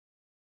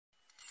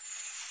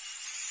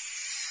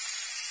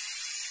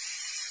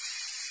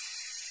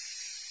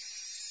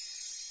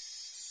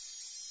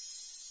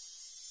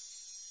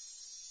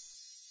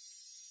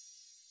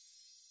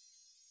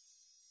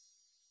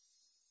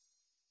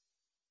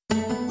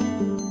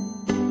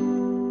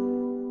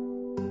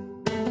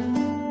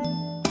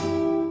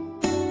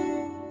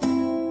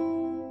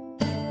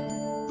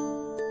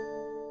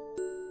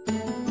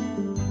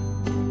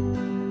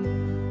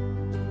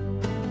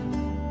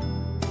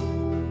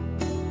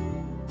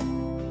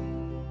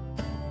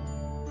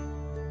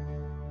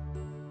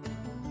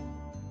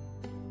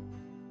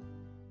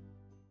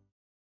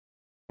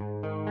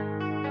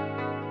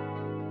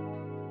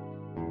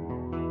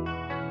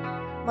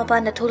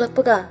Mapanda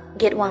thulakpaga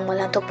gate wangma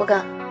lantokpaga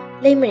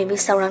leimarimbi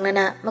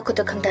saurangna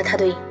makuta khangta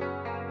thadoi.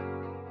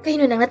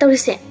 Kaino nangna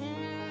tawrise?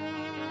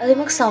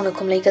 Adimak sauna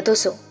khumlai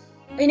gatoso.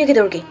 Aina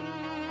kedorge.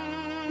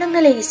 Nangna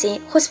leirise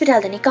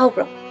hospital dani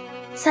kaubro.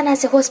 Sana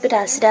se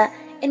hospital sida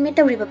admit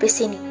tawriba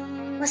peseni.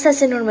 Masa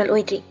se normal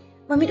oidri.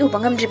 Mamit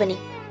ubang amdribani.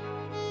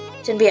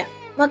 Janbia,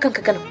 ma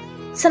kankakano.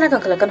 Sana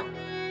kankalakano.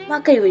 Ma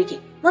kari wigi.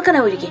 Ma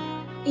kana wigi.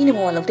 Ina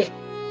mo walok de.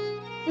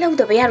 Lau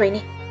da bayar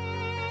ni.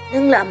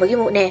 Nang la ambagi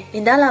mo ne,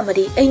 ninda la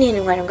amadi ay ni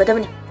nungarang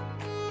gadamani.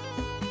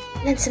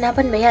 Lan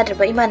sinapan bayar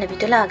ba imana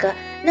bitulaga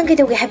nang kay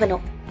tawag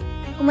habano.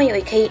 Kumayo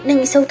kay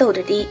nang isaw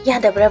tawdadi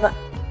yada braba.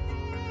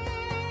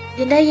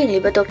 Linda yung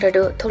liba doktor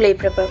do thulay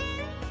prapar.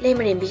 Lay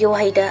marin biyo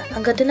hayda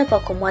hanggang doon na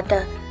pa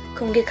kumwata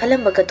kung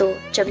gikalam baga to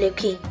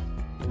chablebki.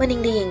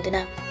 Maning di yung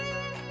doon na.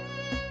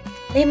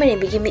 Lay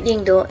marin bigi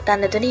meeting do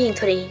tanda doon yung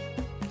thuray.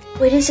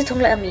 Pwede sa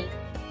thungla ami.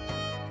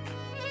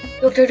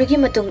 Doktor do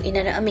matung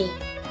inara ami.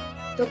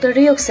 Doktor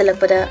do yok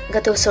salakpada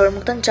gato sor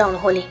muktang chow na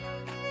holi.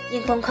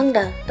 Yung pong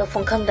khangda, to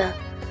pong khangda.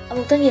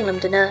 Amuktang yung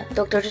lamdo na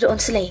doktor do on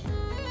silay.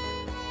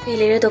 Kay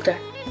lera doktor.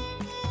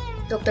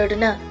 Doktor do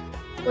na.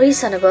 Wari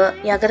sana ba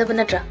yagada ba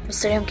nadra,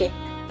 Mr. MK?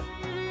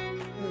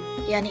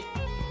 Yani.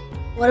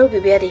 Waro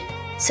bibiyadi.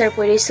 Sir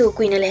pwede su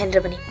kuy na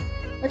lehendra bani.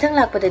 Matang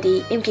lakpada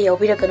di MK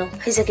yaubira kano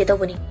haizake daw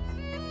bani.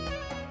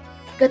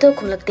 Gato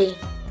kumlakti.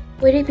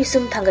 Pwede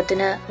pisum tanggat do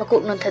na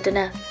makuk nontado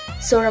na.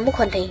 Sor amuk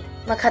hontay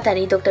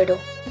makhatari doktor do.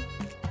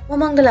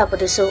 Mamangda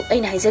lakpada su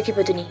ay na haizake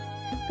ba duni.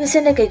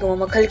 Pinsan na kay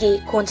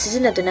gumamakhalgi kon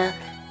sizinaduna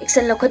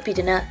iksan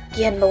laukhatpiduna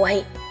gihan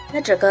mawahay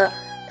natraga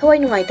thawai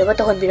nungaitaba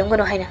tahon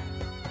birangano haina.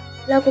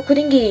 Lako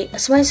khudingi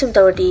asmai sum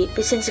tawdi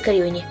pinsan si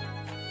kari oini.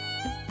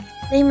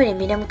 Nay mari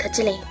minam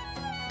thachilai.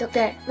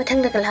 Doktor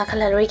mathangda kalha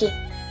khala loigi.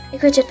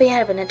 Ikoi chatpa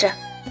yarba natra.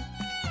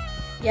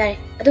 Yare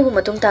adugu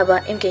matung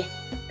taba MK.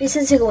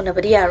 Pinsan si gona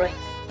badi yaroi.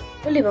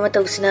 Uliba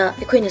matawsina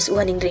ikoi nas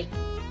uhaningdri.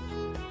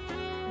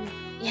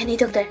 Yani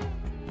doktor.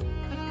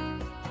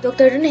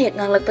 Doktor dun hek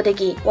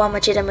nganglakpadagi wa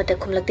machira mata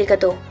khumlakti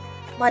gato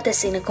mata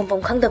singna kumpam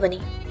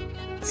khangdabani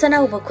sana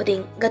uba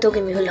khuding gato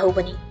gi mihul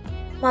hobani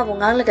ma bu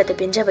nganglaga ta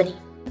benjabani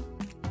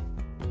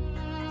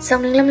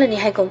samninglamlani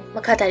haikom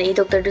makhatari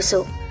doktor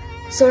duso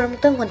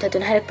soramtang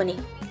hontadun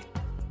hairakpani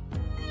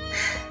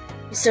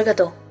Mr.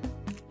 Gato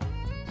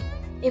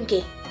MK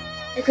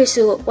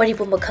ekhoisu wari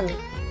pumba khangni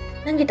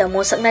nangi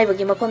tamo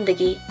saknaibagi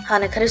mafamdagi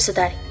hana kharasu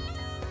tari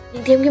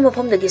ningthemgi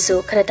mafamdagi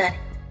su khara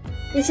tari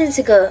Patient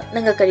siga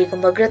nanga kari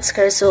kumba grats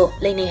karaso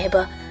lainay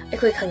heba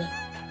ekoi khangi.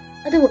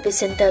 Adubo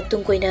patient ta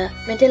tungkoina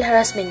mental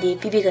harassment di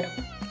pibigano.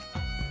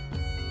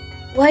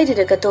 Wahai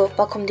dida gato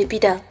pakum di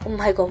pida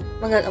haigom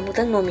mangag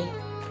amutang nomi.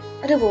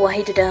 Adubo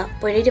wahai dida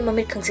poiray di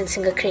mamit khangsing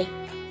singa kre.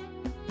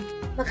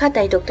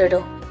 Makhatay doktor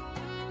do.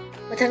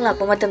 Matang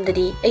lakpa matam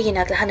dadi ay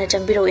ginakla hana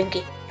changbiro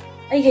MK.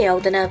 Ay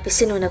gayaw dana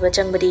patient una ba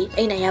changbadi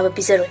ay nayaba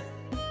pizaroy.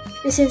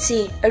 Patient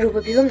si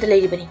aruba bibam da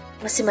lady bani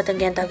masi matang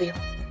gyan tabiyo.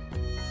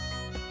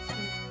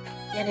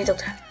 Yani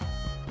doktor.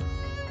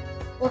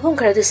 Wapong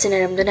karadu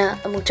sinaramduna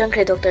amuk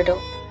changkre doktor do.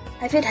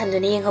 Haifet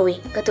handuni yung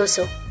hawi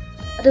katoso.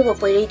 Adubo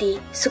poiray di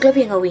suklab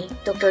yung hawi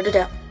doktor do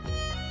da.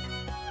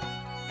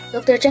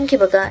 Doktor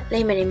changkibaga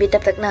laymanin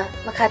bitaptak na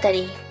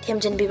makhatari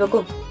tiyamjan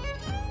bibagum.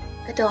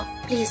 Kato,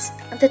 please,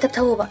 amta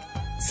taptawo ba?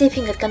 Safe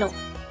hingat kano.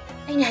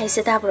 Ay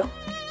nahaisa tabro.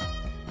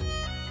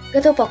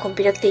 Gato pa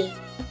kumpirakti.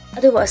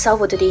 Adubo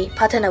asawo do di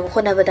patana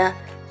bukona bada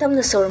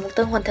tamna sor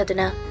muktang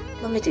hontaduna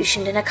mamitu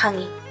ishindana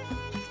khangi.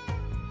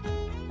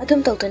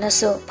 Adum tawduna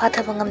so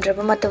patha bangam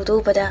draba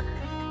matawdu bada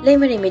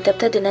leimari mi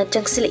taptaduna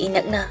jangsil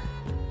inakna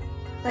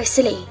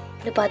paisili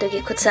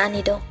nupadogi khutsa ani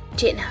do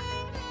jena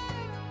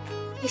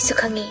isu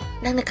khangi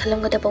nangna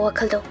khalamgada bawa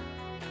khaldo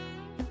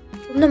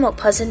umnamak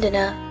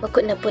phajanduna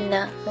makutna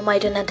punna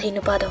mamaiduna thai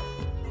nupado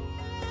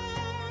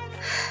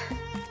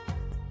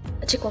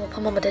achiko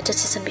mafama mada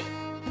jatsi sambi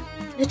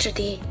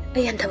nutrati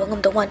ai han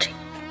thabangam do wanri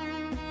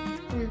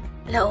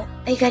lao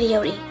ai gari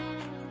yauri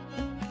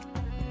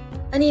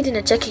Ani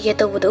dina chaki ge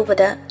tawbuda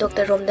ubada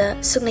Dr. Romda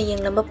sugna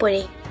yenglamba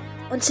pore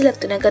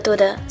onsilaktuna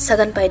gatoda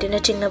sagan paiduna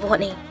chingna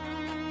bohni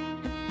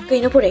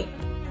kaino pore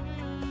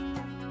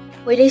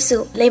Wairesu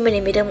laimani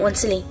midam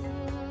onsili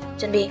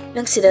janbi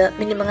nangsida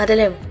minit mangada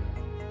lem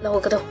lawo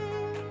gato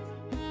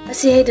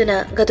Asi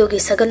haiduna gatogi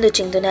sagandu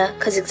chingduna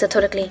khazik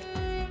zathorakli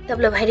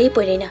tabla bhairi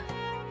poirena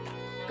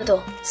gato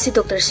si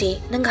doctor si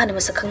nanghana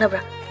masa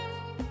khangnabra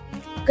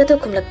gato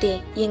kumlakti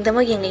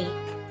yengdama yengnei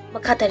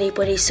makhatari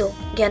poresu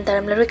gyan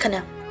taram laroi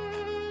khana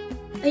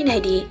Ay na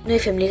hindi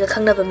noy family ka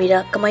khangna ba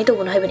mira kamay to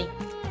buno hay bani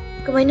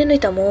kamay na noy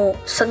tamo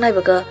sagnay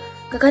baga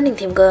kakaning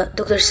team ka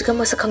doktor si ka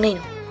masa khangnay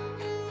no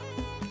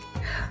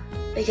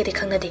ay kati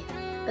khangna di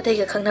atay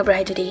ka khangna bra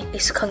hay to di ay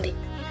su khang di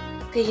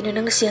kay gino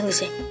nang siyang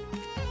isi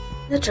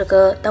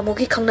natraga tamo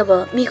ki khangna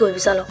ba mi ko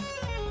ibisalo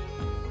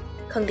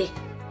khang di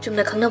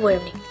chumna khangna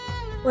boyam ni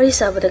wari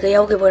sa bada ka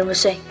yaw ke boyam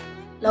musay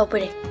law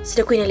pare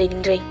sida kuy na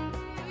lening dray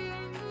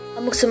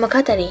amuk su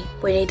makhatari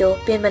poiray do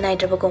pen banay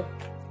drabagong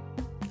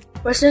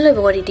Personal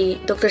body di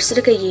Dr.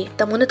 Sirakayi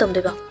tamuna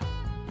tamdeba.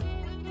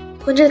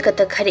 Kunjal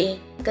katak hari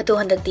gato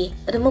handakti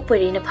aduma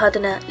poiri na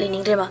phaduna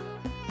leningrema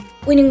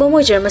uining ba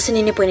moi jar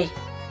masini ni poini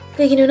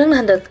kaigino nang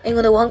handak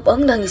aingoda wang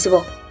pang dang isibo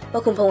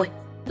bakum phongoi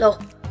lo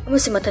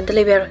amasi mathan ta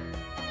leber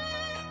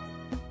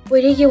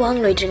poiri gi wang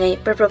loidringai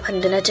prapra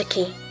phandana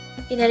chakhi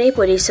inare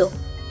poiri so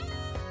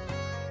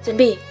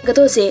janbi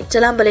gato se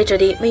chalam bale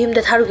tradi mayum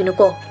da tharu ginu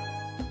ko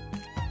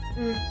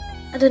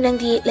adu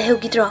nangdi lehau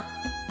gidro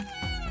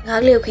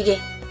ngak leu khige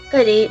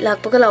kai lak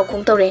paga law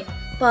khong tawre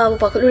pa bu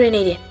pa khulu re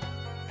nei de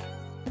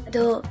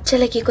ado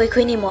chalaki koi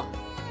khoi ni mo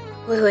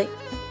hoi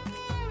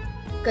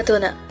gato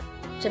na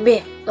janbi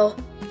lo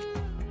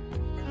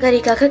gari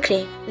ka khakre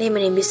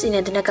lemani miss ina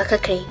dana ka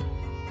khakre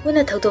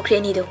una thauto khre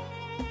ni do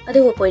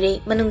adu poire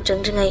manung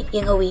changjngai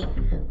yenghawi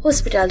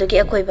hospital do gi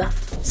akoiba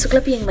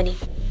suklap yengmani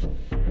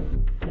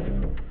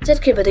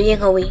chatkhre badu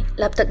yenghawi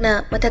laptakna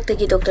mathak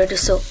gi doctor du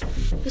so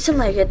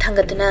bisumai ge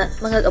thangatna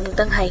mangak amuk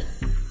tang hai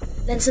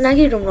lansana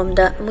gi room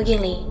da amuk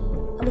yenglei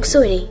amuk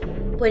soiri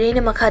poire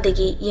na makha de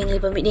gi yengli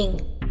ba mining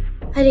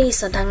hare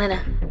isan thangnana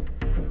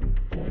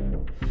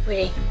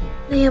poire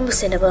na yam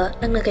busenaba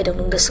nangna kai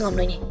dong da sungam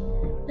loini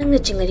nangna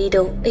chingari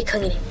do ai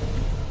khangini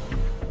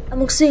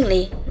amuk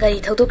swingli gari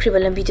thaudokhriba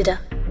lambi duda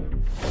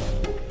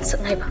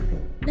saknai ba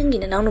nangi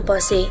na nang nupa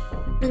se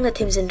nangna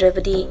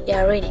thimjindrabadi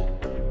yaroi ni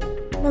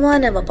mama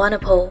na mapa na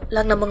phau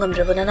lagna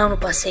mangamdraba na nang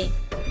nupa se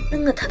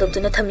nangna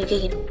thadokduna thami ge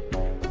gin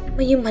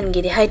mayum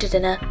hangi de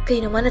haidudana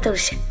kaino mana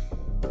tawse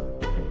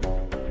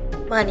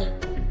mani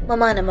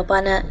mama na mapa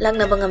na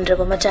lagna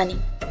bangamdraba machani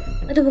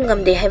adu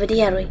bungamde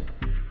haibadi yaroi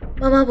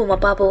mama bu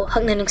mapa bu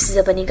hakna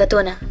nuksijabani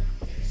gatona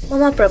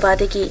mama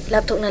prabadagi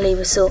laptokna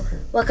leibuso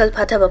wakal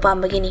phathaba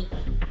pambagini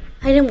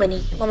hairamgani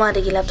mama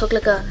dagi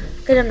laptoklaka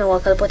karamna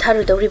wakal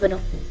potharu dawribano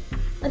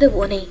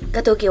adabu nei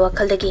gatogi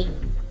wakaldagi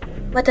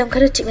matam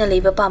khara chikna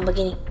leiba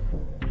pambagini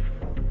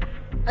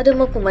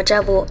aduma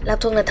kumachabu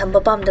laptokna thamba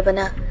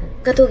pamdabana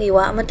gatogi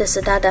wa amata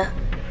sadada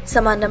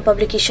samanam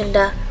publication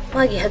da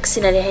magi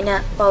haksinare haina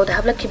pawda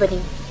hablakibani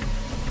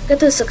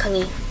gato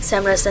sukhangi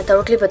samrasna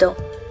tawklibado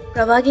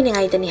prabagi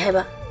ningai dani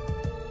haiba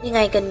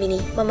ningai kanbini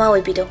mama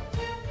oibido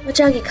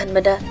Macagi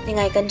khanbada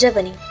ningai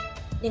kanjabani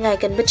ningai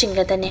kanba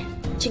chingadane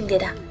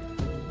chingdeda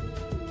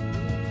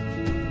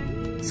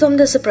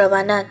somda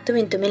suprabana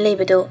tumin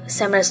leibado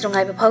samras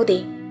nungai ba phawdi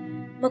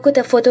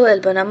makuta photo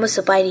album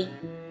amusu pairi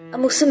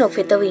amuksu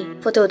nokfetawi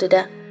photo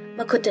duda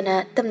makutuna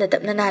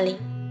tapna nali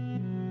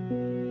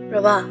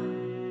praba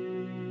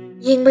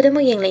yengbada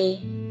ma yenglei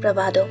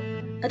prabado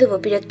adubo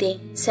birakte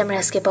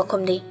samras ke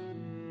pakhomdi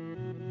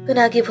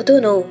kanagi photo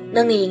no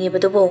nangni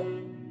yengibado bo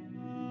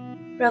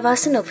praba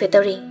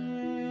sunokfetawi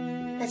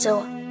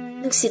Ajawa,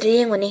 nuksiri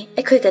yengoni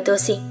akhoi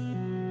gadosi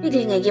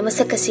biglingai gi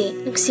masakasi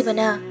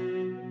nuksibana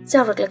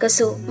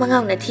jawraklakasu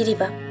mangawna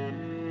thiriba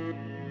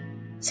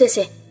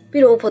se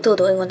piro photo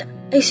do engonda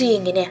aisu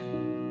yengine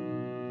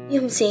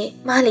yumse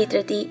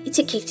mahalitrati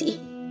ichikhichi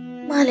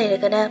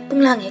mahaleragana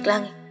punglang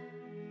heklangi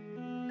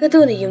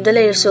gadoni yumda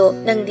leirso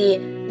nangdi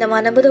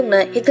namana badongna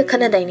hekta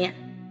khana daine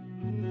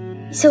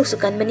isau su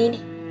kanbani ni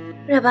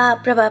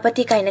praba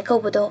pati kaina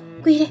kaubodo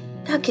kuire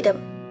thakidam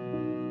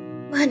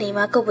Mani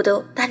ma kaubodo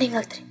taning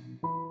laktre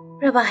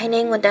praba haina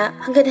engonda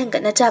hangad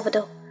na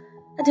chabado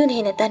adun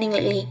hena taning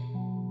lakli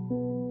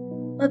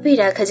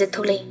mapira khajak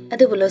thole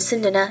adubulo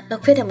sinduna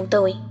nokfeda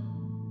muktawi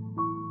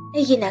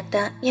aigi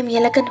nakta yam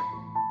yelakanu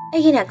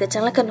aigi nakta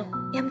changlakanu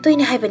yam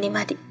toina haibani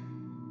madi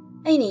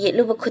aini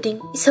yetluba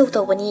khuding isau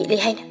tawbani le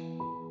haina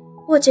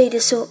pochai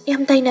desu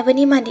yam taina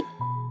bani madi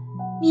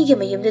mige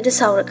mayumda da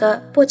sauraka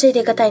pochai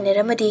de ka taina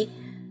ramadi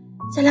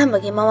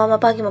salamagi mama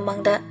mapagi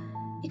mamangda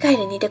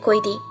ikairani de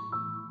koidi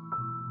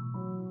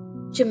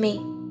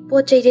Jumi,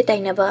 pochai de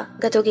tainaba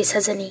gatogi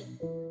sajani.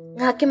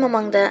 Ngaki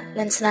mamangda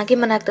lansnagi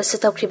manakta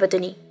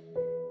sutawkribaduni.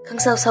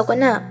 Khangsau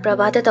saukana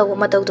prabada tawu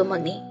matawdu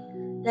magni.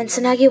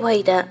 Lansnagi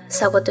waida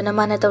sawatuna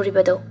mana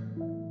tawribado.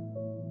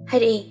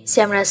 Hari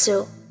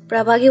samrasu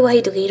prabagi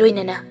wahidugi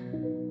roinana.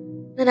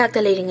 Nanakta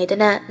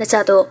leiringaidana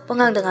nachado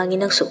pangangdangangi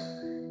nangsu.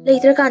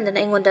 Leitrakandana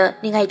engonda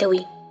ningai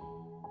tawi.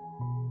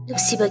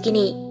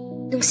 Nuksibagini,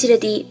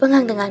 nuksiradi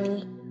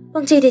pangangdangangi.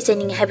 Pangchai de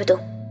chainingi haibado.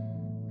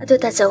 Ado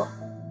tachaw.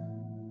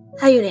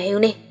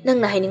 Hayune nang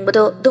na haining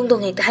bado dong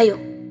hekta hayu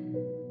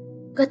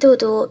gato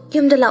do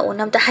yumda la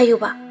onam ta hayu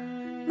ba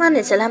mane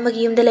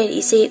salamagi yumda lai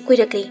ise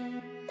kuirakli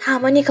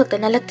thamani khakta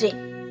na laktre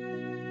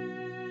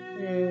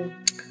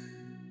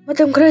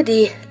matam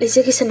khradi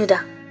lejagi sanuda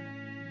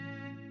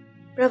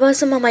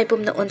prabasa mamai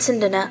pumna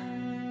onsinduna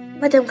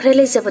matam khre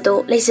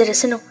lejabado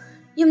lejarasanu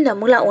yumda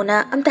mula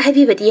ona amta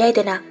habi badi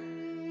yaidana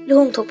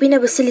luhong thopina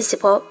basilisi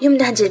pho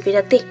yumda hanjil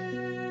birakte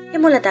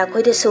emolata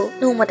khoidesu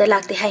nomada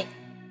lakte hai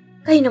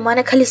Kaino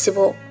mana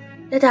khalisibo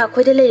dada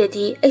khoida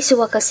leiradi aisu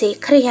wakase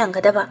khare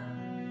yangadaba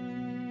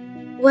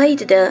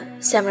waidida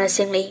samra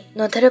singli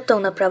no tharap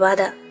tongna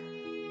prabada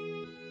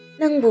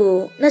nangbu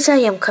nacha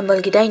yam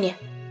khambal gidaine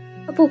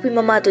apupi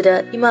mama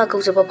duda ima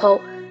kaujaba phau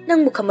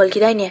nangbu khambal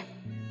gidaine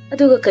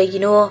aduga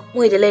kaigino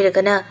moida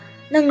leiragana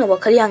nangna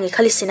wakhal yangi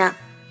khalisina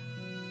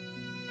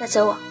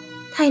tachawa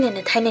thaina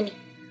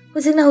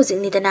ni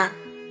hujingni dana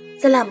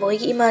salam boy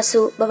gi ima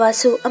su baba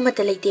su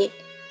amata leite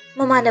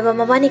Mamanaba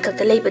mabani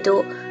kakta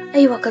leibado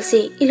ai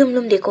wakalse ilum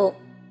lum deko.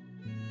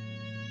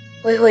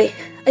 Hoi hoi,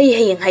 ai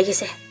hayang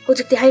haigise.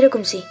 Hojikti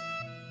hairakumsi.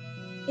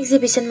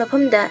 Exhibition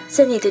mafamda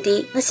sani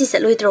tudi ngasi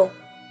satloidro.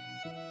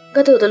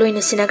 Gato do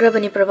loina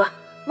sinagrabani praba.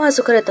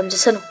 Masu khara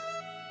tamjasanu.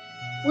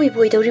 Ui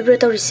boy dawribra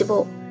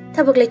tawrisibo.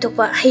 Tabak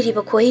laitokpa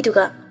hairiba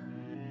khoi-duga.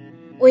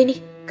 Oini,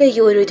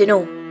 kaigi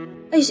oiroidino.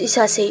 Aisu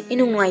isase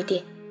inung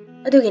nuaite.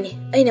 Adugini,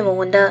 aina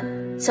mamonda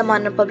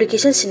samana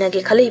publication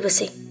sinage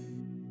khalaibase.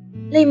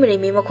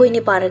 Laimaremi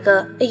makoini paraga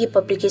aigi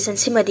publication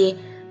simadi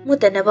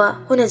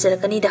mutanaba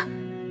honajarakanida.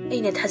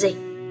 Aina thajai.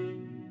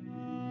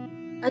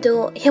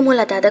 Ado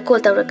Hemolata da call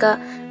tawraka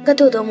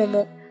gato do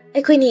momo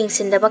aikoini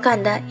ingsinda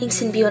bakanda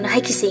ingsinbiona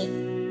haikisi.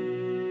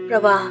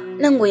 Praba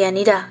nango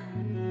yanida.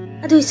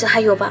 Ado isu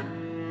hayoba.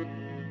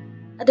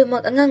 Ado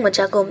mak angang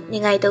machagom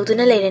ningai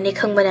tawduna leirani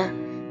khangbana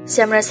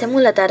Samra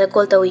Hemolata da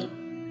call tawi.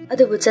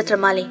 Ado bu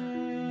chatramali.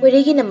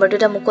 Weregi number do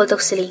da mu call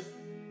toksili.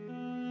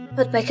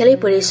 Pat paikhalai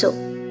puriso.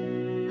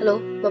 Hello,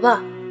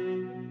 Baba.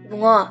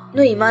 Bungo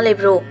no ima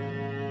lebro.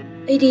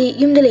 Aidi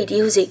yumda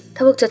leidi huzik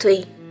thabuk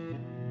chathui.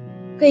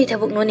 Kai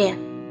thabuk no ne.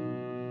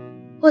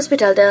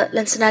 Hospital da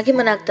Lansanagi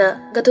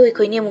manakta gato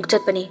ikoini amuk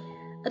chatpani.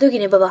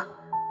 Adugine Baba.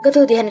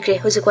 Gato di hankre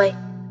huzikwai.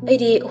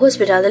 Aidi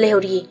hospital da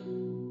lehori.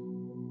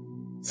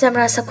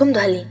 Samra sakum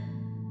dhali.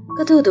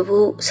 Gato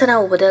dubu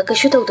sana ubada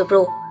kashu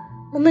tawdabro.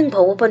 Maming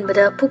phaw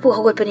panbada pupu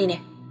hawatpani ne.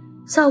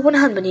 Sawban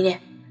hanbani ne.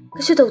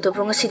 Kashu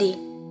tawdabro ngasidi.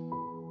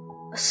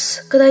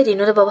 As kadai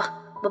dino da Baba.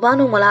 Baba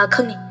no mala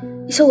khangni.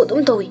 Isau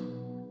dum tawi.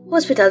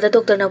 Hospital da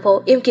doctor na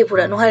phaw MK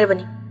pura no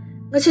hairabani.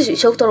 Ngasi su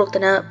isau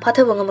toroktana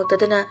phathaba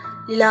ngamakdana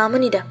lila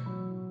amanida.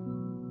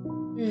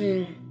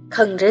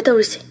 Khangre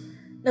tawrisi.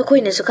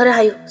 Nakoina su khara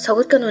hayu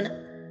sagut kanuna.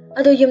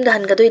 Ado yumda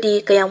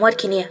hangadoidi kayam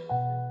watkini.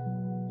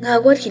 Nga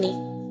watkini.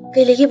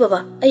 Kailegi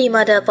Baba ai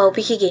imada pau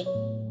pikige.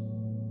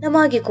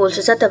 Namagi call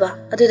su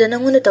chataba aduda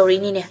nangunda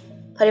tawrini ne.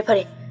 Phare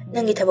phare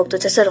nangi thabak to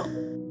chasaro.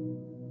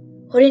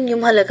 Horin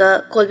yum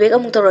halaga call back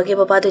amuk tawrage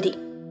Baba dudi.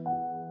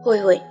 Hoi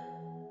hoi.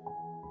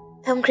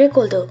 Thamkre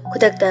call do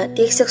khudakta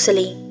text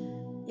yoksali.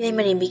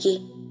 Laimarim bigi.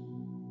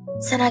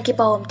 Sanaki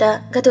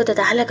pawamta gato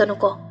da halakanu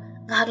ko.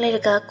 Ngahak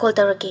lairaga call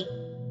tawraki.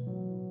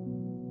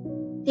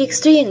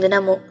 Text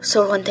yengdana mu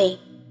sor honthai.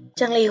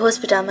 Changlei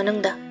hospital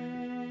manungda.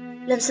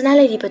 Lansana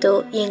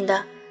lairibado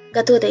yengda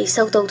gato da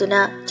isau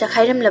tawduna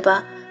chakhairam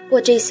laba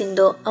pojai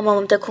singdo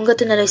amamamta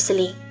khungatuna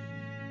loisali.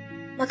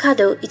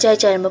 Makhado ijai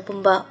jairma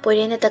pumba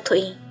poirena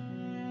takthoi.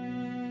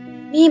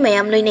 Mi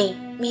mayam loinei,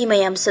 mi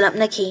mayam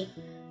sulapnaki.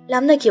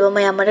 Lamnakiba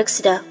mayam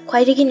maraksida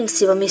khwairigi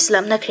ningsiba mi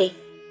sulapnakre.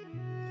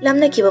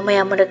 Lamnakiba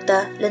mayam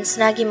marakta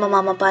Lansanagi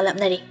mama mapa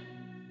lapnari.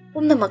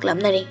 Pumnamak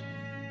lapnari.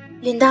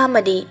 Linda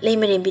amadi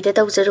Laimarem bida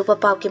tawjaruba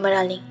pawki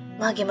maralni,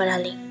 magi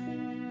maralni.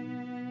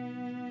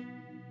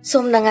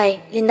 Somnangai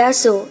Linda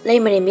su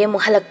Laimarem bi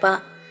amuk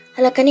halakpa,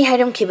 halakani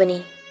hairam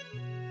kibani.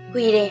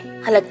 Huire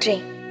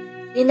halaktre.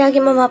 Linda gi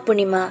mama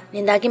Purnima,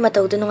 Linda gi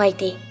matawdu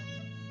nungaiti.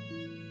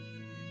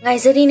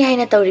 Ngaizadi ni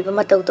haina tawriba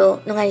matawdo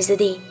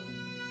nungaizadi.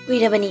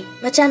 Huirabani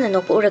machana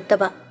nokpa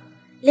uraktaba.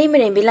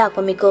 Laimarem bi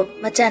lakpa mikop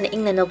machana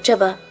ingna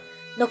nokchaba.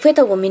 Nokfe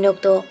tawba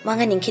minokto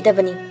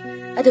manganinkidabani.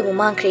 Adubu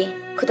mangkre,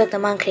 khudakta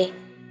mangkre.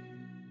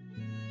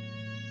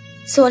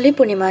 Soli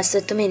Purnima sa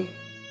tumin.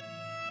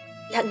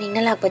 Lakning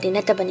na lakpa din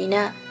natabani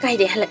na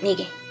kaide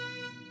halaknige.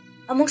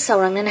 Amuk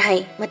saurang na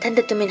nahay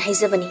matanda tumin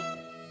haizabani.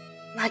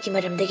 Magi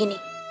maramdagini,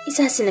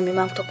 isa sila may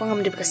mangtok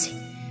pangamrib kasi.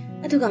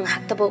 Adugang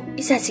haktabo,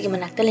 isa sige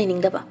manakta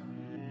lainingdaba.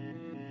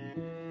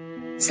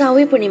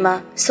 Sawi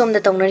Purnima, som da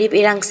tong narib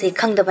irang si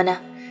kangdaba na,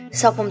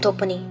 sapom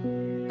tokpani.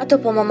 Ato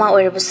po mama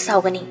oirabo sa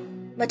sawgani,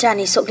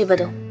 machani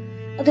soklibado.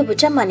 Adubu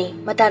chamani,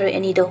 mataroy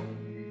anido.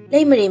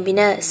 Laimarem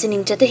bina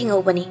sining jata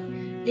hingawbani.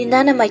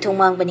 Linda na may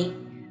tongmangbani.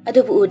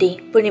 Adubu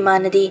udi,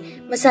 Purnima na di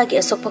masagi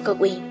asok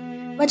pakagwi.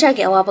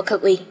 Machagi awa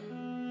pakagwi.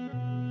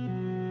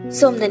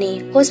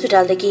 Somdani,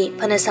 hospital dagi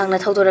panasang na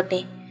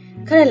thawdorakni.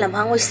 Kara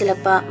lamhang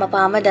silakpa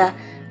mapa amada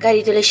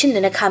gari dolashin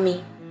na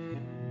kami.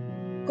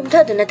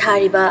 Kumta na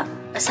thariba,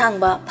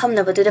 asangba,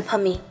 pamnabado da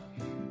pami.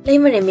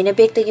 Laimarem bina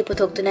beg dagi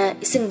putok na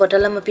ising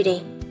bottle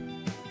mapire.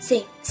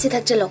 Si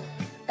thakjalo.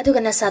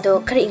 Aduga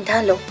nasado kara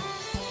inthalo.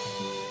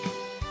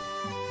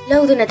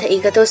 Laudu na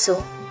thaiga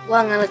toso.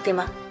 Wangang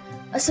laktima.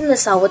 Asum na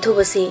sawa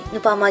thubasi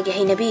nupamagi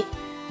hainabi.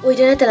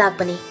 Uiduna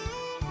talakpani.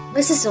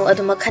 Masisu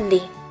aduma khandi.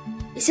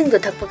 Ising do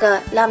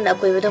thakpaga lamna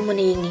akoibada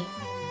muni yingi.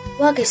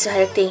 Wagay su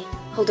harakti.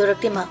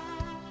 Haudoraktima.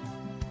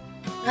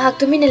 Ngahak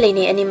tumina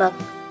layni animak.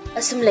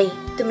 Asum lay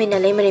tumina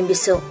Laimarem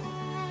biso.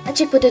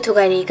 Achikpudo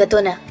thugari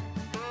gatona.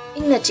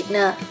 Ingna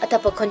chikna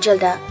atapa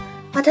khonjalda.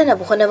 Matana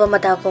bukhonaba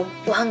matakom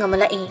wahanga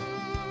malai.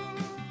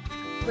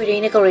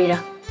 Huirena kaurira.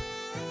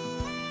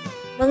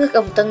 Mangak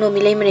amutang no mi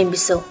Laimarem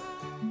biso.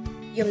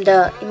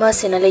 Yumda ima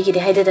sena lagi de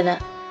haidadana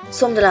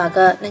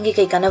somdalaga nangi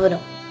kai kanabano.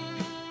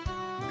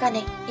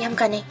 Kane, yam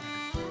kane.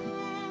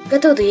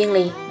 Gato du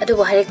yinglay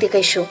adubu harekti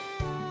kai shu.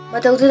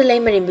 Matawdu da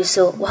Laimarem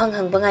biso wahang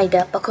hang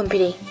bangaida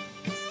pakumpire.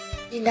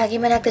 Lindagi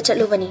manakta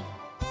chatlubani.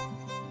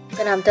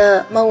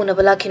 Kanamta mauna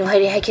balakino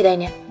hairi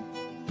haikidainya.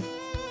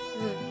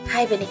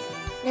 Haibani.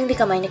 Nangdi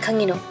kamaina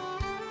khangino.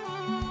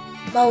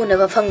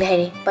 Maunaba phangde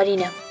hairi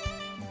parina.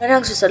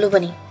 Narangsu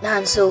salubani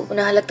nahansu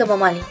unahalakta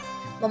mamali.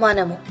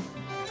 Mamana mo.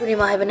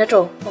 Purnima haiba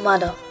natro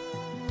mamado.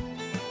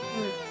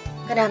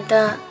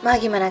 Kadamta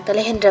magi manakta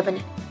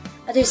lehendrabani.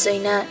 Aduisu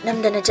aina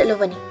namdana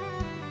chatlubani.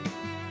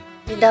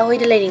 Linda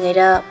hoida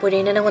leiringaira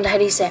poirena nangonda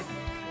harise.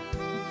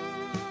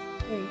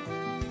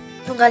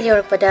 Thongal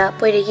yorakpada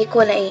poiregi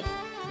kolai.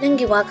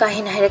 Nangi waka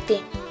hena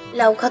hairakti.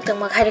 Lau khaktang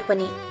mak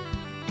hairakpani.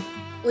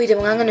 Uida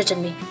mangangano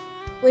chanbi.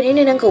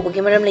 Poirena nang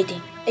kaubagi maram leiti.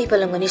 Ay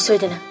palangani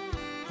soidana.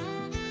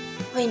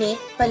 Hoine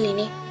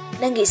palini.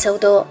 Nangi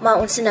isaudo ma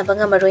unsinaba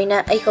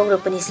ngamaroina ay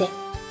kaurakpani se.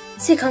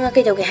 Si khanga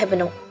kaidawge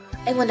haibano.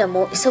 Aingonda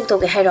mo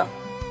isaudoge hairo.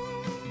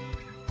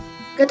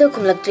 Gato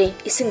kumlaktri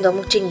isingdo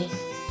muk chingi.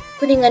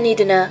 Kuning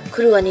aniduna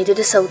kuru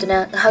aniduna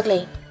sauduna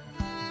ngahaklay.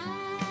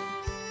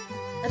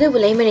 Adu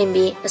bulay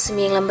marimbi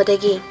asumiyang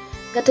lambadagi.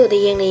 Gato da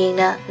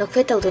yengna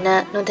nokfe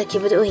tawduna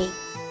nontakibadu ui.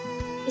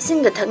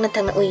 Isingda thakna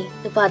ui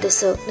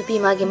nupadasu nupi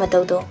magi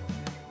matawdo.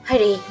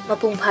 Hairi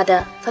mapung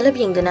phada falab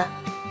yengduna.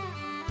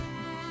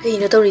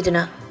 Kayino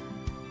tawriduna.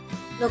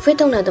 Nokfe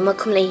tawna duma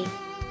kumlay.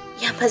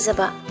 Yam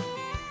phazaba.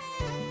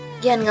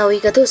 Yan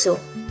ngawi gato su.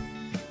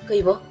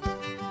 Kaybo.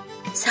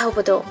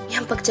 Saubado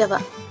yam pakjaba.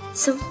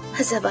 Sum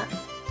phazaba.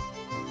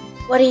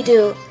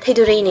 Waridu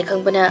thaidurayni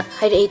khangbana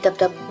hairi tap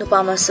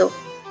nupama su.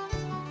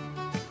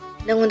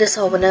 Nangunda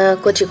saubana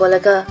kochi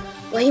kolaga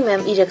wahi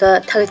ma'am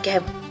iraga thagat ke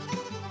hab.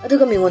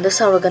 Aduga mingonda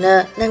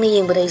sauragana nangni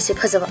yengbada ise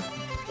phazaba.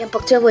 Yam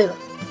pakjaboiba.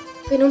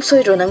 Kainum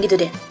soiro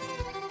nangidude.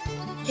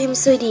 Kem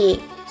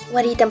soidi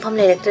wari tampham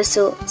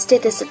lairaktrasu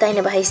status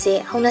taina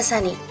bahaise hauna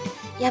sani.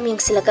 Yam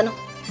yengsilakano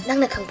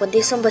nangna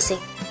khangponde sombase.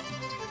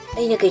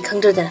 Aina kai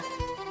khangdradana.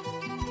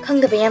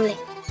 Khangdaba yamle.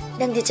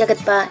 Nangdi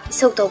jagatpa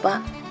isok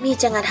tawba mi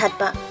jangat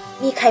hatpa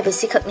mi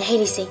khaibasi khakne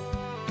heirise.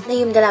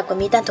 Nayumda lapka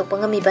mi tanthokpa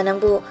ngamiba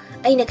nangbu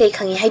aina kai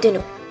khangi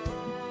haidunu.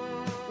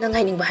 Nang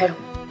hainingba hairo.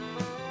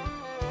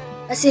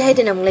 Asi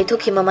haiduna mung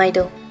laithokhi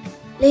mamaido.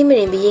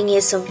 Leimerembi yengi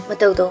asum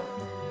matawdo.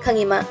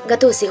 Khangima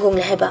gato si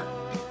hongle haiba.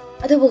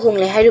 Adubu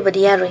hongle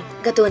hairubadi yaroi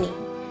gatoni.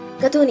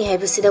 Gatoni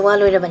haibasida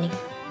waloirabani.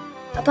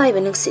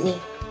 Apaiba nungsitni.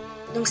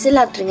 Nungsit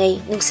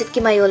laktringai nungsit ki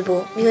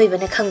mayolbu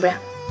miyoibana khangbra.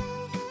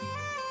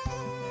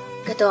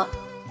 Gato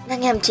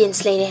nang yam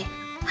change leire.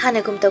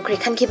 Hanagum tawkre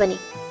khankibani.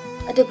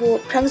 Adubu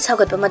prang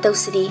saugatpa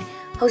matawsidi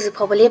hauzik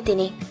phawba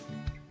leptini.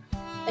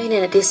 Aina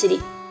nate sidi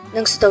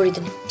nangsu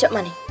tawriduni chap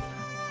mani.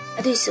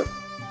 Aduisu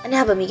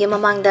anaba mige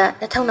mamangda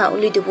nathawna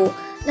ulidubu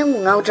nangmu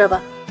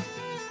ngawdraba.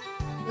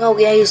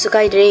 Ngawge hayusu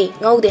kaidre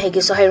ngawde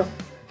haigesu hairo.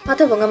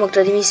 Mataba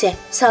ngamaktradi mise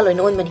sa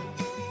loina onbani.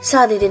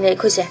 Sadi dine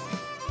khuse.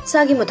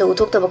 Sagi mataw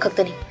uthoktaba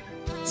khaktani.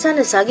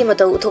 Sana sagi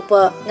mataw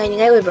uthokpa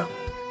ngainingai oibro.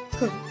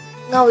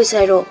 Ngawi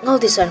sairo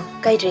ngawde saro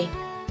kaidre.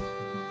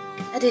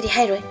 Adudi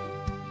hairoi.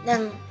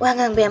 Nang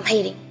wangang bayam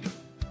hairi.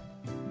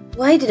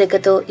 Wahidida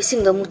gato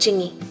isingdo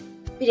muchingi.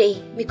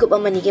 Pirei mikup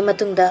amanige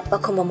matungda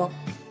pakhomamo.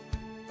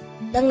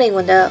 Nang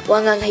naingonda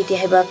wangang haiti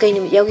haiba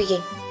kainumit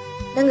yawgige.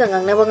 Nang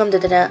ngangnaba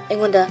ngamdadana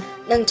aingonda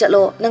nang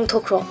chatlo nang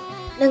thokro.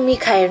 Nang mi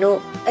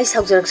khairno ai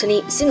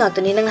saujaraksani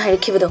singaktani nang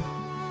hairikhibado.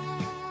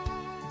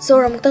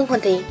 Sora muktang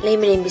honthei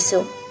leimerem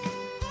bisu.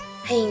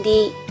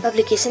 Hayingdi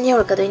publication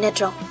yawrakadoi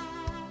natro.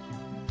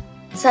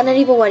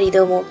 Sanaribo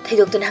warido mo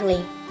thaidoktun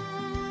hanglei.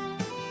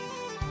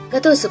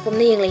 Gato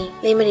supumna yenglei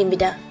leimerem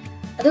bida.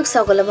 Aduk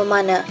saugalaba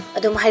mana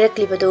adum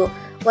hairaklibado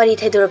wari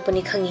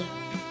thaidorakpani khangi.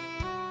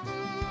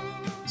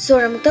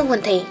 Sora muktang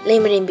honthei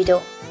leimerem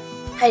bido.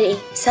 Hairi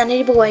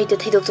sanaribo warido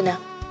thaidoktuna.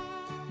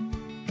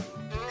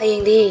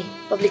 Hayingdi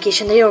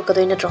publication da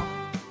yorkadoi natro.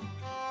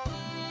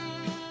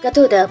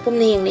 Gato da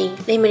pumna yenglei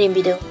leimerem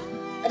bido.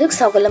 Aduk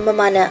saugalaba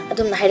mana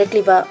adum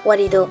hairakliba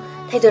warido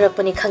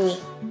thaidorakpani khangi.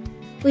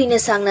 Kuina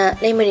sangna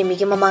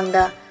leimeremigi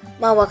mamangda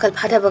ma wakal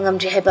phadaba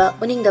ngamdri haiba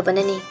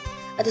uningdabanani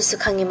adusu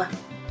khangima.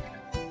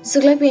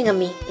 Suglakbe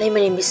ngami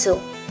leimerembisu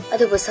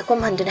adubu sakom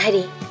handun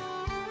hairi.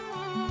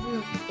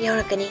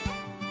 Yaurakani.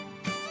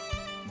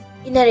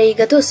 Inare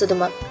gato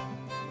sudumak.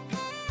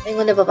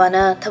 Aingonda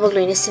babana thabak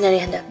loina sinare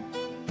handa.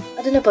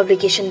 Aduna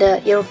publication da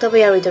yaroktaba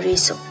yaroidori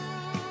isu.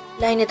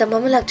 Laina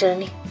tamama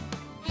lakjarani.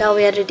 Dawa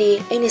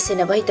yaradi aina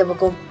sena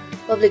bahitabagum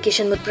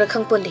publication mutpra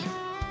khangpondi.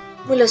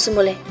 Mulasu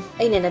mule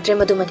aina nadre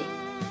madumadi.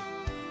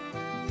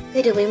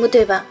 Kaidawai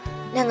mutoiba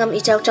nangam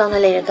ichaw chawna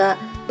leiraga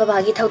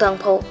babagi thaudang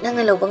phau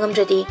nangna lawba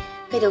ngamdradi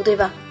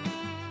kaidawdoiba.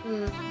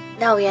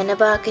 Daw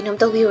yanaba kainom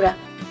tawbiura.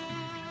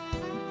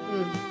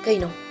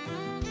 Kaino.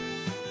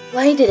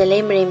 Wahidida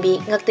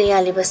leimerembi ngakta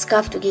yaliba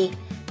scarf tugi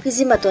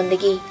fizi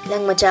matondagi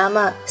langmacha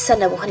ama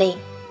sanabu hanai.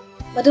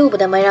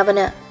 Madubada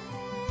mairabana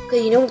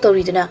kaino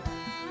tawriduna.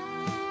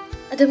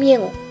 Adum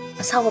yengo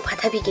asawa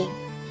phathabigi.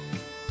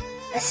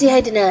 Asi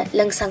haiduna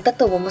langsang tak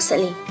tawba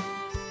musali.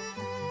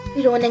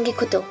 Piro nangi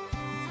khuto.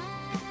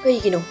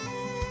 Kaigino.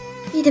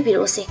 Ida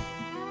pirose.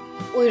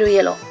 Oiro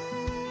yelo.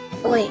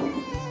 Oi.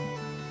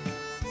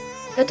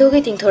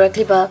 Gatoge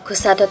tingthorakliba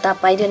khusada ta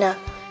paiduna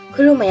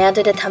khuru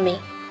mayada da thami.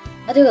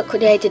 Aduga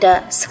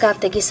khudyaidida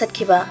scarftagi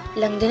satkiba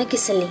langduna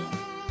kisali.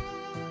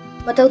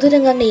 Matawduda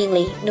ngangna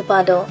yingli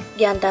nupado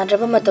gyan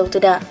tandraba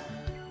matawduda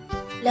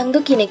Langdo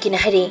kina kina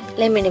hari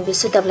lemene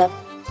bisu tablap.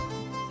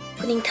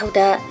 Kuning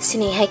thauda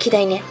sini hai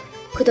khidaine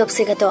khudop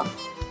se gato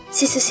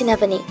sisu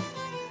sinabani.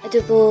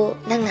 Adubu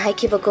nang hai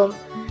khibagum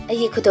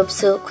agi khudop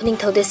su kuning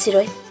thauda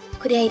siroi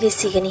khudai de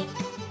sigani.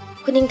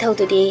 Kuning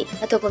thaududi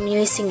atopa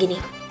miyoi singini.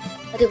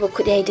 Adubu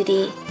khudai dudi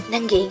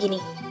nange igini.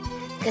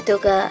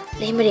 Gatoga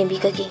lemere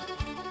bigagi.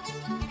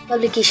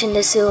 Publication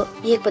dasu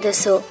yekpada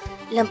su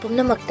lampum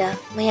namakta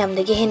mayam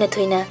dagi hena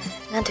thoina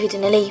ngan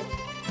thoiduna leyu.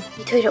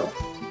 Mithoiro.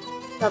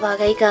 Baba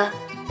gaiga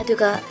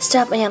aduga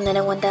staff mayam na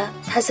nangwanda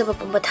thazaba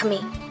pumba thami.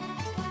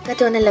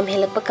 Gato na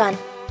lamhelak pakan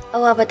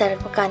awaba tarak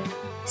pakan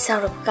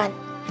saurap pakan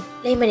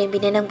lemere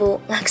bine nangbu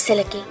ngak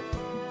selaki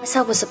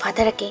asabu su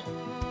phataraki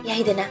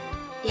yahidana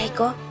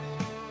yahiko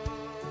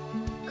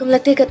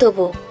kumlakte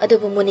gatobu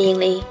adubu muni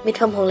yenglei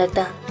mitham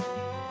honglakta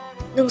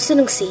nungsu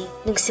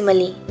nungsi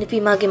mali nupi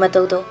magi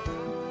matawdo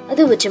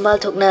adubu chimbal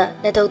thokna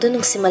natawdo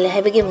nungsi mali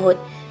haibagi muhut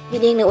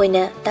bineng na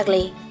oina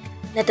taklei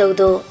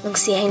natawdo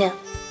nungsi haina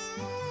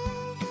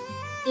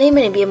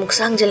lemere bi muk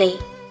sangjale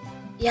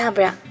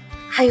yabra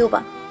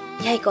hayoba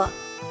yaiko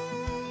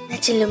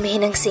nachilumi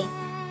hinangsi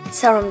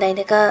sarum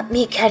dainaka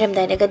mi kharam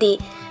dainaka di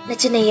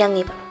nachina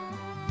yangiba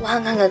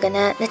wahang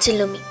hangagana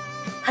nachilumi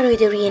haroi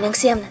de ri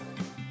nangsi amna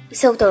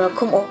isau tora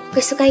khumo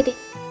kaisu kaide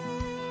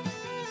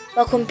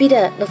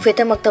bakhum-pida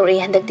nufeta maktauri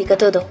handak di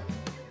katodo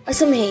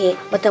asum he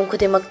matam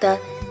khude makta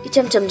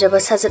icham chamjaba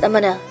sajat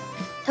amana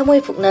thamoi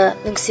phukna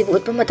nungsibu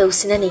utpa matau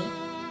sinani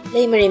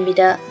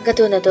leimarembida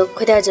gatona do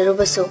khoda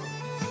jarubaso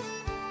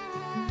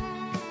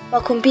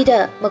bakhum-pida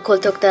makhol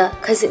tokta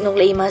khazik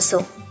noklei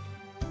maso